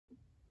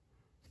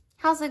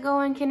How's it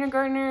going,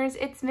 kindergartners?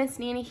 It's Miss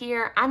Nina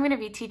here. I'm going to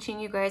be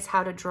teaching you guys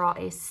how to draw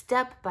a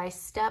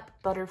step-by-step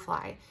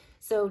butterfly.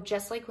 So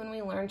just like when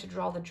we learned to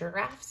draw the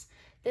giraffes,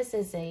 this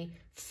is a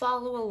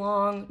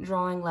follow-along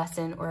drawing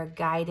lesson or a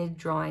guided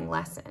drawing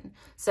lesson.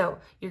 So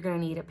you're going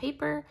to need a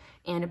paper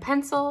and a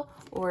pencil,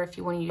 or if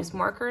you want to use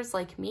markers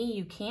like me,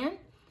 you can.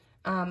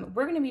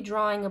 We're going to be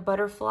drawing a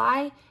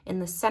butterfly in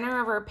the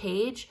center of our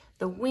page.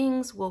 The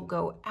wings will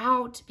go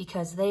out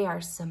because they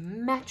are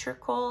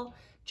symmetrical,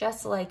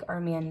 just like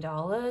our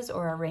mandalas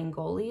or our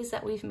rangolis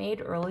that we've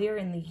made earlier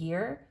in the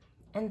year.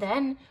 And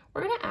then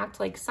we're gonna act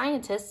like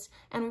scientists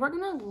and we're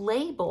gonna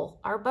label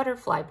our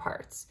butterfly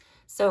parts.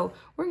 So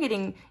we're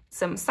getting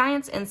some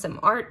science and some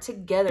art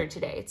together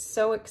today. It's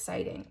so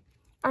exciting.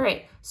 All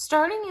right,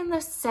 starting in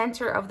the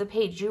center of the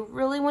page, you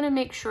really wanna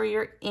make sure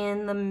you're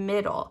in the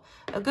middle.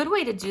 A good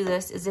way to do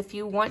this is if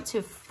you want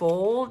to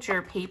fold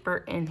your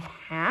paper in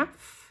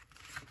half,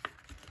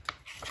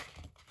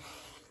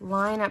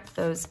 line up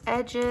those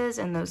edges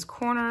and those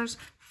corners,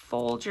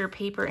 fold your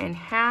paper in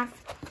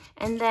half,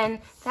 and then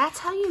that's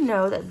how you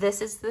know that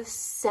this is the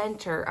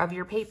center of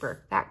your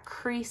paper. That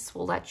crease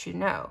will let you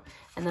know.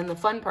 And then the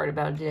fun part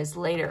about it is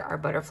later our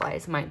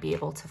butterflies might be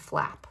able to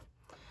flap.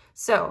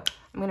 So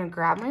I'm gonna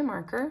grab my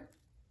marker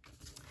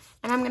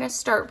and I'm gonna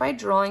start by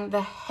drawing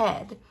the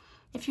head.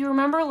 If you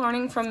remember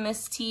learning from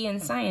Miss T in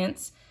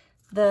science,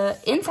 the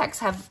insects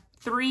have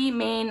three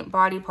main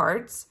body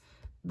parts: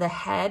 the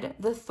head,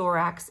 the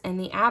thorax, and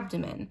the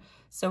abdomen.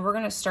 So we're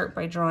gonna start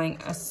by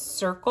drawing a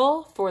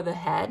circle for the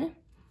head.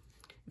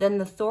 Then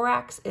the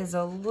thorax is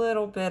a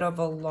little bit of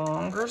a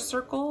longer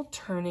circle,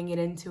 turning it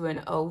into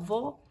an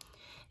oval.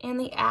 And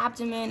the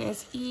abdomen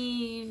is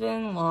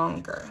even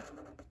longer.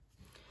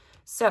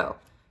 So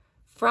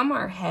from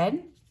our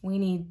head, we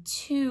need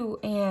two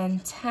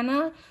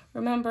antennae.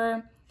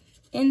 Remember,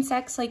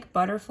 insects like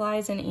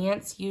butterflies and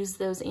ants use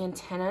those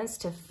antennas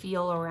to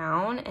feel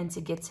around and to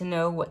get to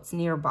know what's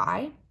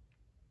nearby.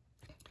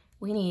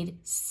 We need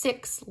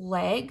 6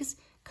 legs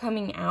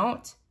coming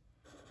out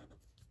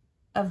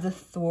of the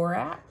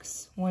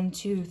thorax. 1,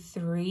 2,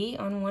 3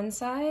 on one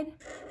side.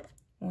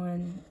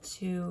 1,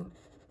 2,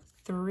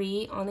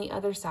 3 on the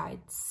other side.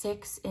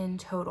 6 in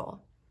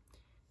total.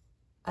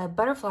 A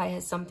butterfly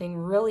has something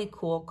really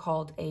cool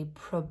called a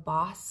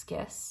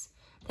proboscis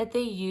that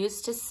they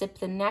use to sip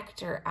the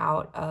nectar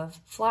out of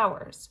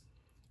flowers.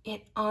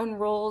 It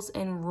unrolls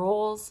and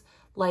rolls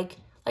like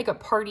a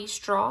party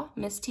straw.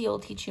 Miss T will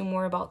teach you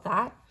more about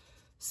that.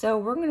 So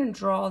we're gonna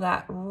draw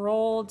that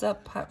rolled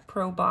up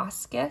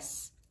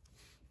proboscis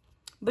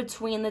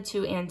between the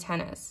two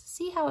antennas.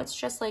 See how it's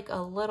just like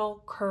a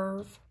little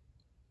curve?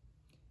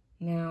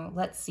 Now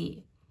let's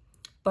see.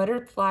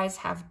 Butterflies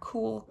have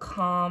cool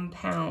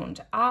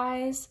compound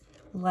eyes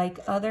like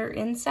other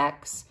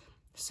insects.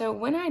 So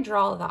when I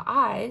draw the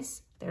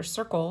eyes, they're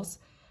circles,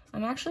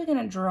 I'm actually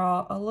gonna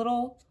draw a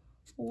little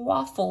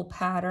waffle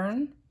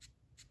pattern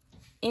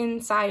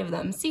inside of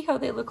them. See how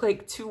they look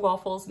like 2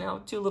 waffles now,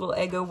 2 little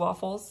Eggo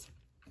waffles?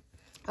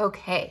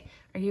 Okay,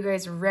 are you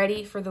guys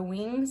ready for the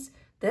wings?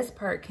 This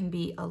part can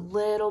be a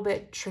little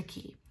bit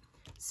tricky.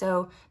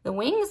 So the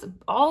wings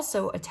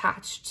also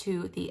attach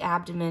to the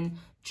abdomen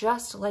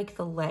just like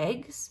the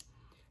legs.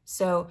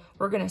 So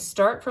we're gonna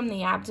start from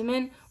the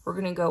abdomen, we're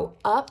gonna go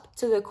up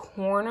to the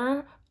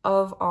corner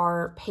of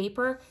our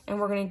paper, and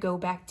we're gonna go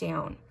back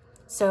down.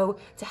 So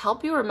to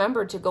help you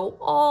remember to go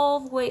all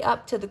the way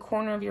up to the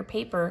corner of your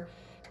paper,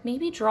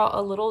 maybe draw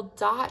a little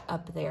dot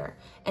up there,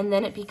 and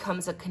then it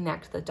becomes a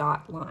connect the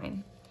dot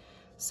line.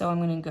 So I'm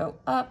gonna go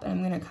up, and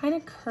I'm gonna kind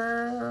of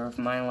curve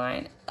my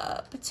line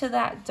up to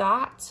that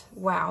dot.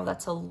 Wow,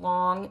 that's a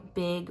long,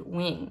 big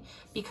wing.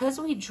 Because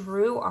we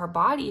drew our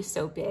body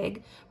so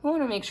big, we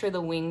wanna make sure the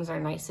wings are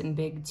nice and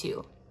big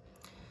too.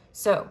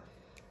 So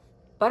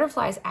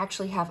butterflies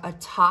actually have a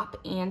top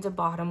and a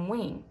bottom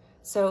wing.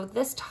 So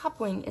this top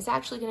wing is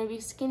actually gonna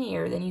be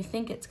skinnier than you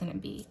think it's gonna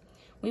be.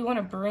 We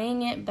wanna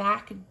bring it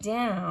back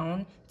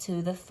down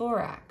to the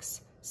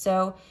thorax.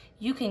 So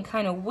you can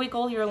kind of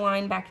wiggle your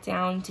line back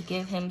down to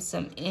give him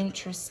some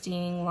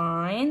interesting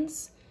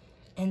lines.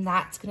 And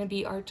that's gonna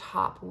be our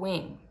top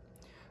wing.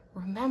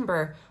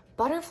 Remember,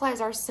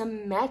 butterflies are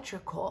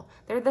symmetrical.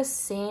 They're the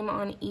same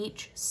on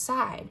each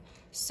side.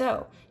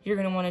 So you're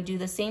gonna wanna do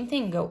the same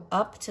thing. Go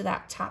up to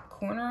that top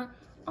corner.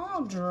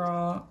 I'll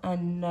draw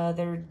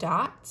another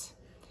dot.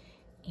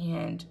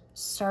 And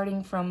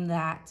starting from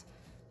that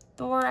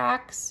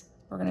thorax,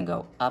 we're gonna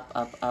go up,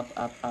 up, up,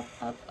 up, up,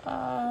 up,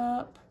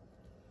 up.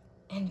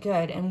 And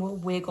good, and we'll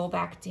wiggle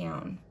back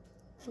down.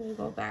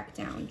 Wiggle back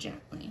down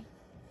gently.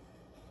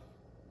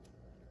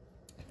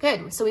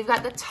 Good, so we've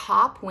got the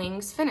top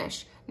wings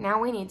finished. Now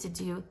we need to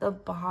do the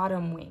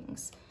bottom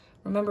wings.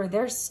 Remember,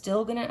 they're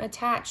still gonna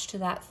attach to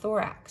that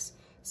thorax.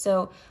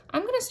 So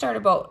I'm gonna start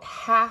about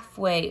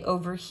halfway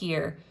over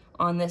here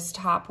on this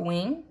top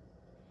wing.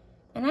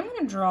 And I'm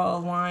gonna draw a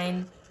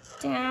line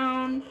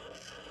down,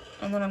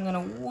 and then I'm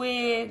gonna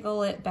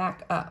wiggle it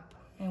back up.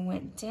 I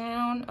went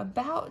down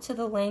about to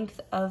the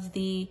length of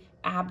the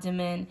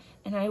abdomen,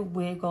 and I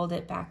wiggled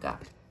it back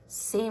up.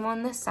 Same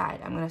on this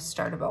side. I'm gonna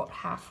start about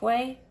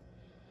halfway.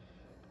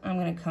 I'm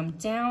gonna come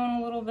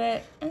down a little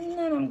bit, and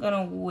then I'm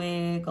gonna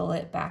wiggle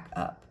it back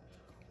up.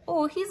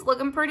 Oh, he's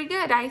looking pretty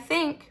good, I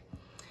think.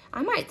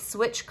 I might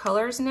switch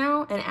colors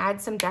now and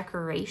add some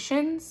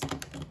decorations.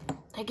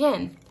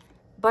 Again,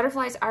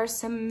 butterflies are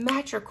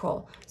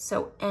symmetrical,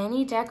 so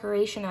any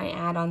decoration I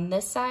add on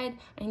this side,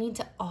 I need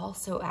to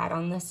also add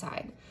on this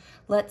side.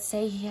 Let's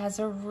say he has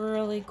a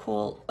really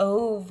cool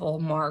oval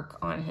mark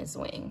on his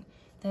wing.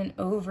 Then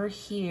over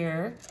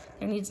here,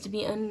 there needs to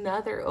be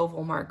another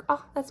oval mark.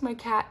 Oh, that's my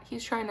cat.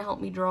 He's trying to help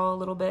me draw a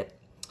little bit.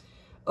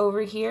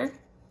 Over here,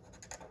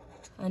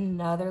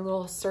 another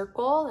little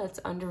circle that's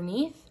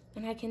underneath,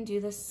 and I can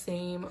do the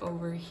same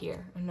over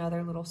here,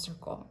 another little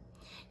circle.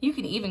 You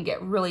can even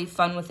get really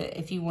fun with it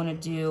if you want to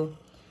do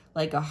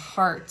like a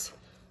heart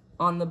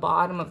on the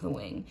bottom of the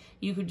wing.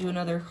 You could do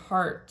another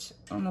heart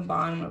on the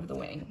bottom of the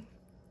wing.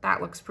 That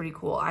looks pretty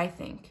cool, I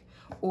think.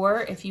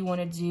 Or if you want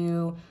to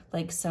do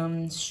like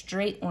some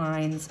straight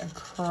lines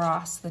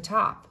across the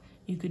top,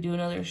 you could do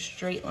another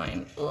straight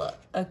line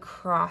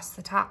across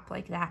the top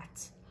like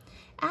that.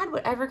 Add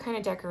whatever kind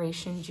of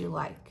decorations you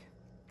like.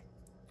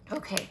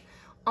 Okay,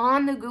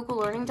 on the Google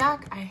Learning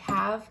Doc, I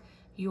have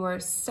your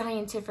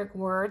scientific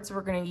words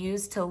we're going to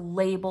use to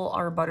label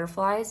our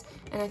butterflies,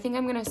 and I think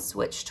I'm going to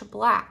switch to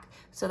black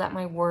so that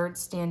my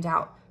words stand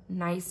out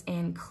nice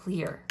and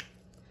clear.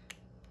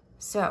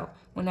 So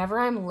whenever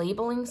I'm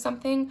labeling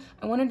something,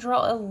 I want to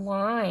draw a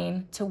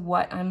line to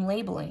what I'm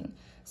labeling.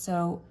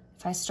 So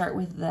if I start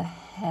with the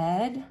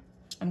head,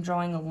 I'm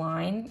drawing a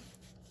line,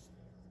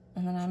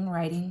 and then I'm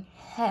writing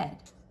head,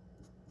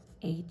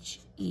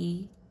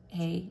 H-E-A-D.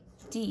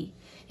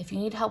 If you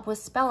need help with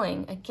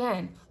spelling,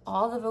 again,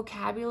 all the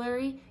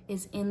vocabulary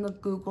is in the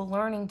Google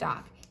Learning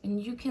Doc,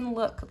 and you can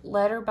look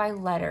letter by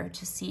letter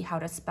to see how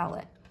to spell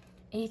it.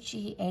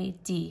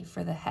 H-E-A-D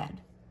for the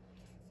head.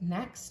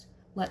 Next,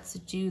 let's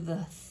do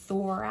the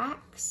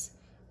thorax.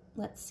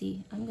 Let's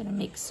see, I'm gonna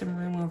make some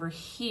room over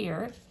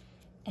here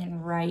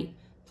and write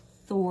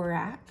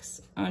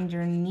thorax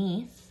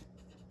underneath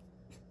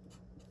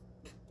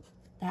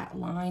that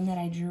line that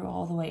I drew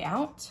all the way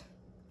out.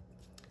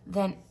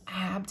 Then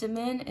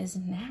abdomen is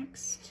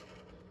next.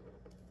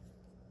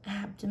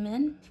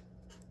 Abdomen.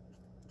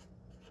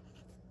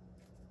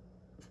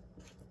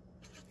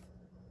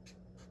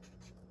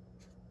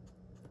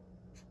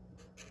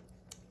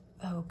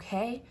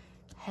 Okay,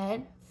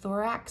 head,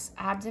 thorax,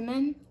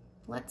 abdomen.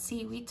 Let's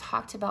see, we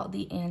talked about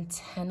the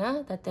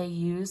antenna that they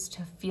use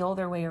to feel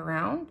their way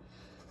around.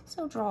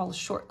 So draw a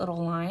short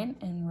little line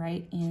and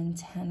write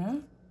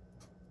antenna.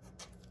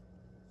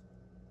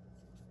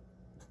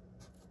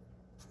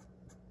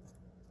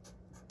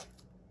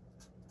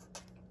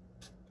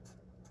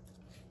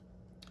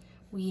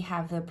 We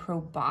have the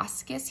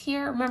proboscis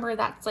here. Remember,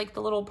 that's like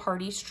the little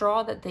party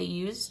straw that they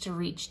use to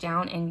reach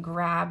down and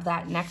grab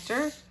that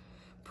nectar.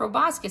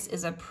 Proboscis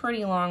is a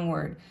pretty long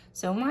word,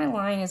 so my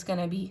line is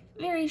gonna be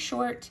very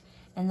short,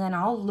 and then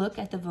I'll look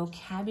at the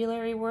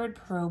vocabulary word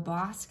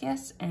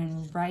proboscis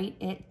and write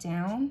it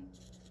down.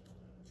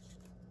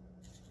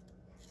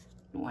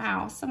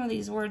 Wow, some of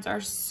these words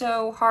are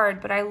so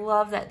hard, but I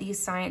love that these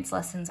science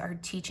lessons are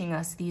teaching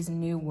us these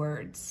new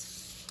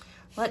words.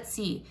 Let's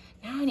see,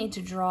 now I need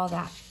to draw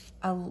that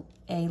a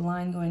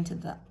line going to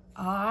the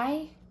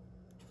eye,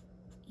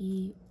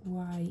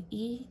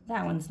 E-Y-E.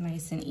 That one's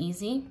nice and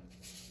easy.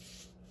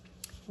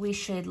 We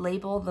should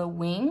label the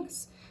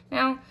wings.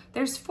 Now,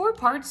 there's 4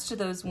 parts to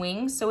those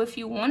wings, so if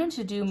you wanted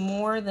to do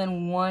more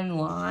than one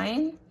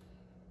line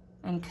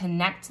and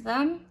connect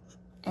them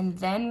and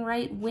then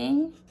write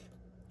wing,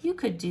 you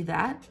could do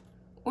that.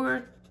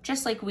 Or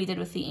just like we did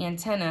with the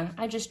antenna,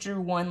 I just drew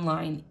one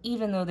line,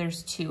 even though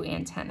there's 2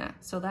 antennae,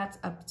 so that's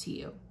up to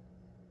you.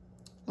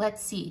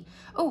 Let's see.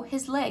 Oh,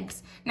 his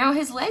legs. Now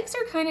his legs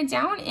are kind of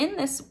down in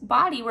this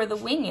body where the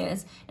wing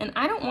is, and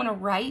I don't want to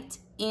write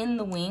in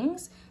the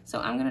wings, so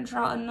I'm going to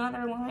draw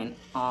another line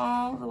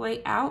all the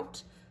way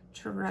out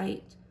to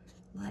write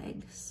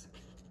legs.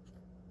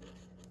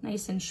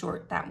 Nice and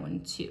short, that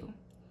one too.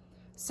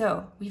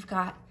 So we've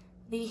got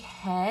the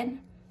head,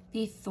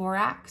 the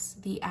thorax,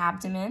 the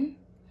abdomen,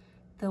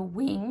 the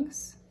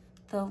wings,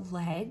 the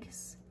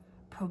legs,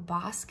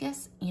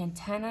 proboscis,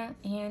 antenna,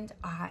 and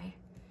eye.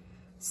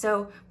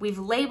 So we've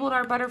labeled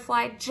our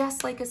butterfly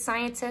just like a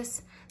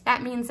scientist.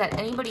 That means that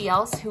anybody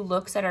else who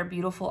looks at our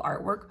beautiful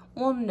artwork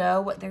will know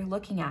what they're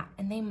looking at,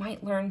 and they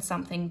might learn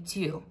something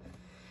too.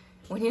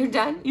 When you're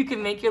done, you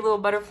can make your little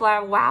butterfly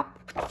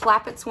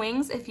flap its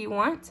wings if you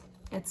want.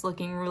 It's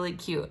looking really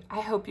cute.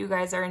 I hope you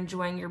guys are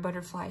enjoying your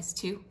butterflies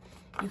too.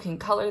 You can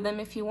color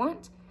them if you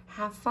want.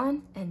 Have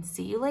fun and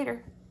see you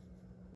later.